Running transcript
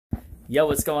Yo,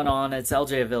 what's going on? It's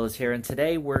LJ Villas here, and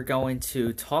today we're going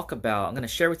to I'm going to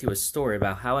share with you a story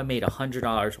about how I made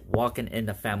 $100 walking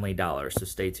into Family Dollar, so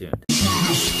stay tuned.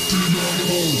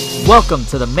 Welcome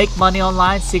to the Make Money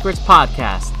Online Secrets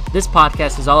Podcast. This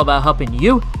podcast is all about helping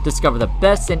you discover the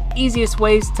best and easiest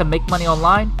ways to make money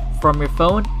online from your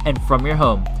phone and from your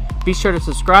home. Be sure to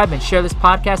subscribe and share this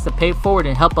podcast to pay it forward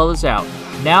and help others out.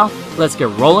 Now, let's get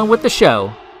rolling with the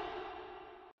show.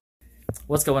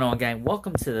 What's going on, gang?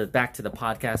 Welcome to back to the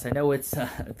podcast. I know it's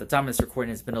at the time of this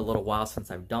recording, it's been a little while since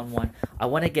I've done one. I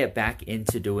want to get back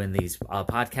into doing these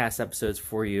podcast episodes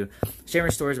for you,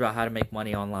 sharing stories about how to make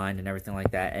money online and everything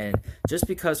like that. And just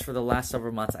because for the last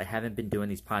several months I haven't been doing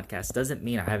these podcasts doesn't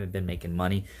mean I haven't been making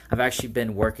money. I've actually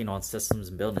been working on systems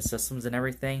and building systems and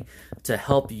everything to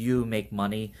help you make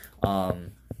money.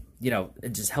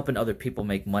 And just helping other people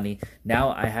make money. Now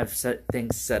I have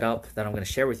things set up that I'm going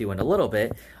to share with you in a little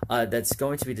bit that's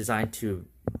going to be designed to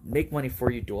make money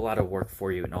for you, do a lot of work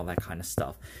for you, and all that kind of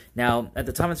stuff. Now, at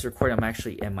the time of this recording, I'm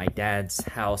actually in my dad's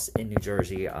house in New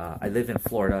Jersey. I live in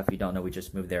Florida. If you don't know, we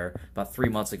just moved there about 3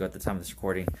 months ago at the time of this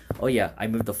recording. Oh, yeah, I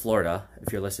moved to Florida.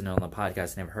 If you're listening on the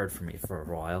podcast, never heard from me for a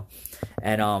while.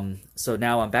 And so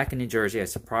now I'm back in New Jersey. I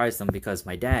surprised them because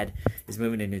my dad is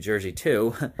moving to New Jersey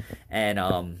too.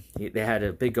 And they had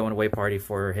a big going away party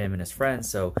for him and his friends.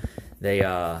 So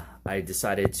I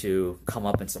decided to come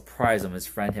up and surprise him. His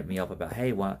friend hit me up about,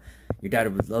 hey, your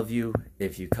dad would love you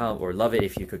if you come, or love it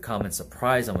if you could come and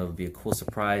surprise him. It would be a cool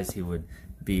surprise. He would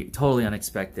be totally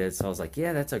unexpected. So I was like,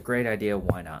 yeah, that's a great idea.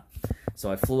 Why not?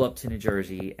 So I flew up to New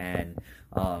Jersey, and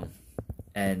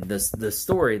the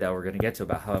story that we're going to get to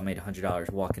about how I made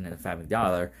 $100 walking into Family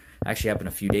Dollar actually happened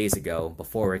a few days ago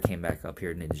before I came back up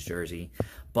here to New Jersey.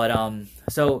 But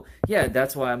so yeah,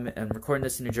 that's why I'm recording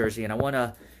this in New Jersey, and I want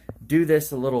to do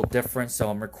this a little different. So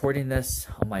I'm recording this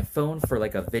on my phone for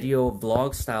like a video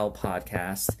vlog style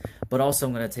podcast, but also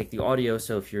I'm going to take the audio.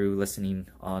 So if you're listening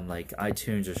on like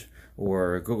iTunes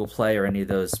or Google Play or any of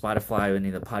those, Spotify or any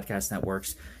of the podcast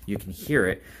networks, you can hear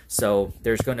it. So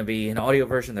there's going to be an audio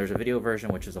version, there's a video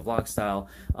version, which is a vlog style.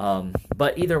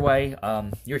 But either way,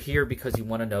 you're here because you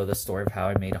want to know the story of how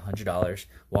I made $100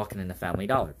 walking into Family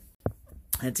Dollar.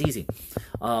 It's easy.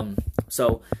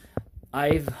 So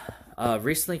I've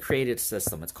recently created a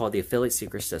system. It's called the Affiliate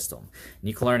Secret System. And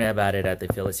you can learn about it at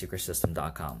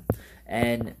theaffiliatesecretsystem.com.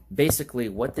 And basically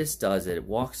what this does, it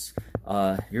walks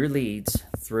your leads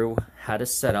through how to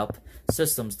set up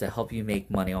systems to help you make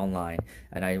money online.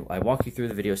 And I walk you through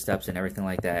the video steps and everything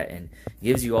like that, and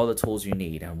gives you all the tools you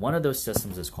need. And one of those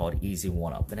systems is called Easy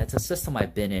One Up. And it's a system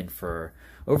I've been in for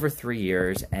over 3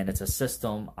 years, and it's a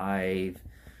system I've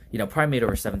probably made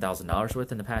over $7,000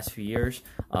 with in the past few years.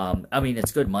 I mean,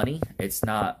 it's good money. It's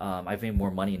not, I've made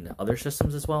more money in other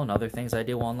systems as well and other things I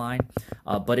do online.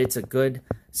 But it's a good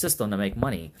system to make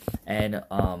money. And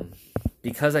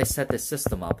because I set this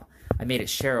system up, I made it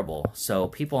shareable. So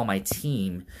people on my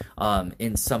team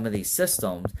in some of these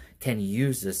systems can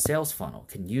use this sales funnel,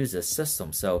 can use this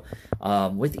system. So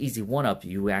with Easy One Up,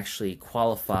 you actually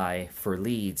qualify for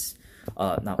leads.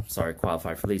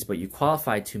 Qualify for leads, but you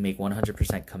qualify to make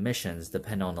 100% commissions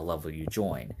depending on the level you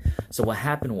join. So what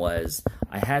happened was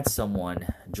I had someone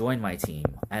join my team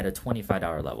at a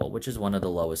 $25 level, which is one of the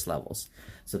lowest levels.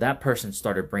 So that person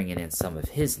started bringing in some of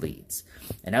his leads.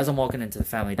 And as I'm walking into the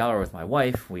Family Dollar with my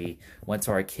wife, we went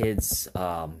to our kids'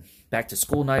 back to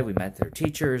school night. We met their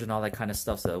teachers and all that kind of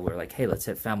stuff. So we're like, hey, let's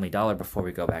hit Family Dollar before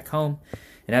we go back home.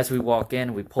 And as we walk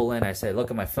in, we pull in, I said, look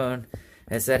at my phone,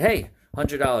 and it said, hey,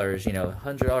 $100,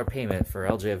 $100 payment for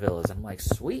LJ Villas. I'm like,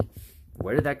 sweet.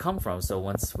 Where did that come from? So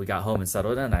once we got home and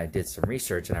settled in, I did some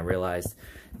research and I realized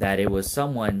that it was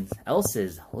someone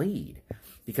else's lead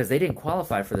because they didn't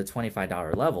qualify for the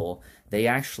 $25 level. They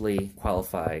actually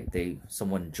qualified.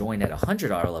 Someone joined at a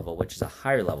 $100 level, which is a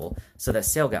higher level. So that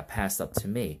sale got passed up to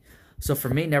me. So for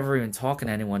me, never even talking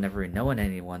to anyone, never even knowing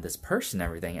anyone, this person,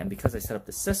 everything, and because I set up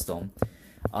the system,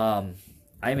 I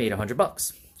made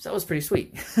 $100. So that was pretty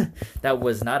sweet. That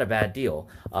was not a bad deal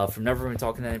from never even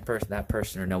talking to that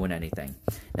person or knowing anything.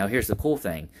 Now, here's the cool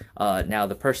thing. Now,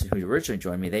 the person who originally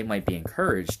joined me, they might be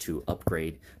encouraged to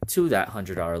upgrade to that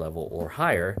 $100 level or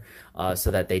higher so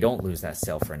that they don't lose that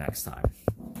sale for next time.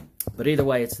 But either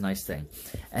way, it's a nice thing.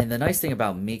 And the nice thing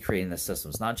about me creating this system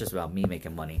is not just about me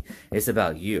making money. It's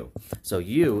about you. So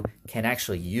you can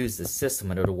actually use the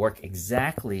system and it'll work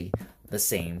exactly the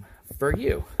same for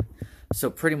you. So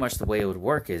pretty much the way it would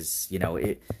work is,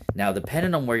 now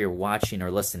depending on where you're watching or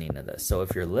listening to this. So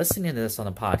if you're listening to this on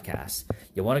the podcast,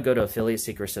 you want to go to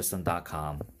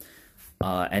affiliatesecretsystem.com,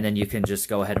 And then you can just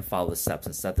go ahead and follow the steps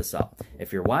and set this up.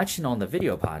 If you're watching on the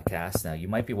video podcast, now you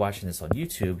might be watching this on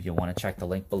YouTube, you'll want to check the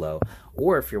link below.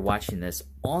 Or if you're watching this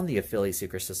on the Affiliate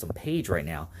Secret System page right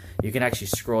now, you can actually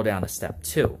scroll down to step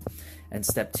 2. And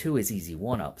step 2 is easy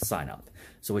one-up, sign up.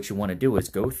 So what you want to do is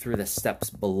go through the steps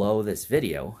below this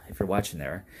video, if you're watching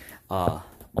there,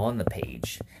 on the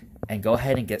page, and go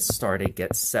ahead and get started,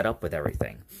 get set up with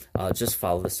everything. Just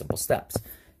follow the simple steps.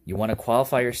 You want to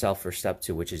qualify yourself for step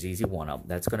 2, which is easy one-up.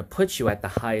 That's going to put you at the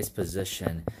highest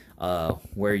position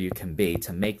where you can be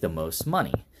to make the most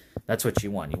money. That's what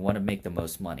you want. You want to make the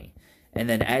most money. And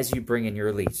then as you bring in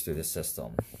your leads through the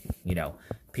system, you know,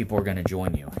 people are going to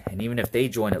join you. And even if they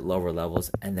join at lower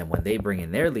levels, and then when they bring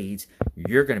in their leads,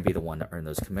 you're going to be the one to earn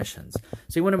those commissions.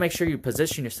 So you want to make sure you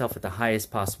position yourself at the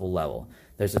highest possible level.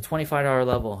 There's a $25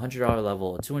 level, $100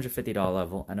 level, a $250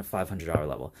 level, and a $500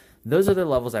 level. Those are the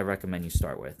levels I recommend you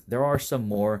start with. There are some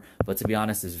more, but to be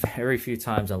honest, there's very few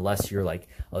times unless you're like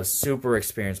a super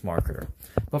experienced marketer.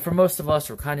 But for most of us,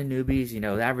 we're kind of newbies, you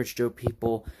know, the average Joe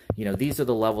people, you know, these are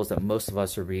the levels that most of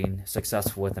us are being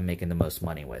successful with and making the most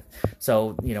money with.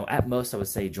 So, you know, at most I would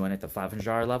say join at the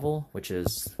 $500 level, which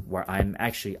is where I'm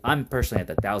personally at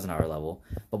the $1,000 level.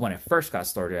 But when I first got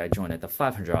started, I joined at the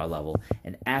 $500 level.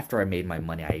 And after I made my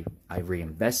money, I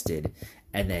reinvested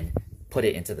and then put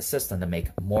it into the system to make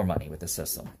more money with the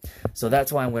system. So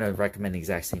that's why I'm going to recommend the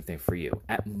exact same thing for you.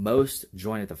 At most,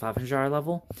 join at the $500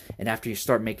 level, and after you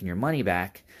start making your money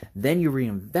back, then you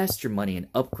reinvest your money and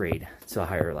upgrade to a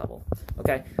higher level.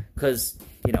 Okay? Because,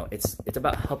 you know, it's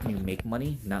about helping you make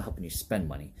money, not helping you spend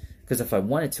money. Because if I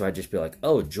wanted to, I'd just be like,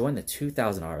 oh, join the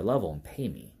 $2,000 level and pay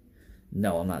me.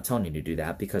 No, I'm not telling you to do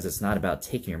that, because it's not about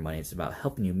taking your money, it's about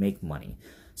helping you make money.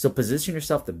 So position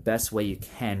yourself the best way you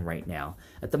can right now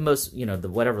at the most, you know, the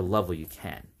whatever level you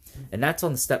can. And that's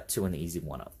on the step 2 in the easy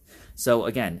one-up. So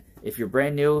again, if you're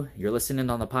brand new, you're listening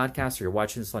on the podcast, or you're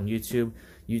watching this on YouTube,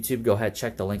 go ahead,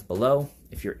 check the link below.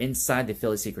 If you're inside the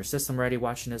Affiliate Secret System already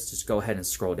watching this, just go ahead and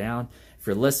scroll down. If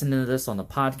you're listening to this on the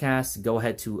podcast, go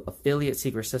ahead to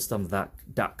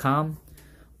affiliatesecretsystem.com,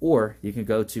 or you can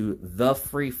go to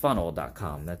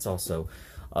thefreefunnel.com. That's also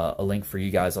a link for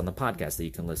you guys on the podcast that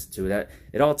you can listen to. That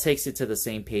it all takes you to the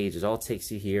same page. It all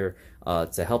takes you here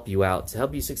to help you out, to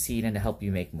help you succeed, and to help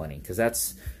you make money. Because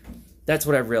that's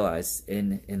what I've realized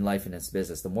in life and this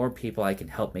business. The more people I can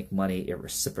help make money, it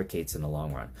reciprocates in the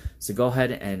long run. So go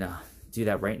ahead and do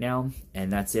that right now. And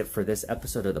that's it for this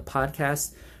episode of the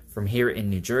podcast from here in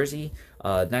New Jersey.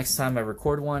 Next time I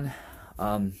record one,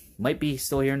 might be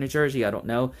still here in New Jersey. I don't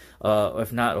know.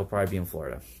 If not, it'll probably be in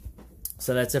Florida.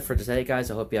 So that's it for today,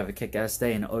 guys. I hope you have a kick-ass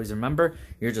day. And always remember,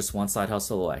 you're just one side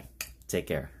hustle away. Take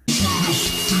care.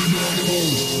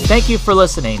 Thank you for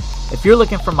listening. If you're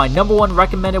looking for my #1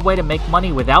 recommended way to make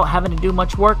money without having to do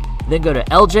much work, then go to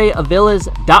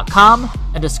ljavilas.com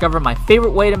and discover my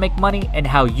favorite way to make money and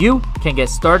how you can get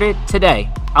started today.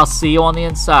 I'll see you on the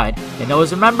inside. And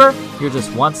always remember, you're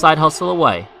just one side hustle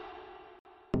away.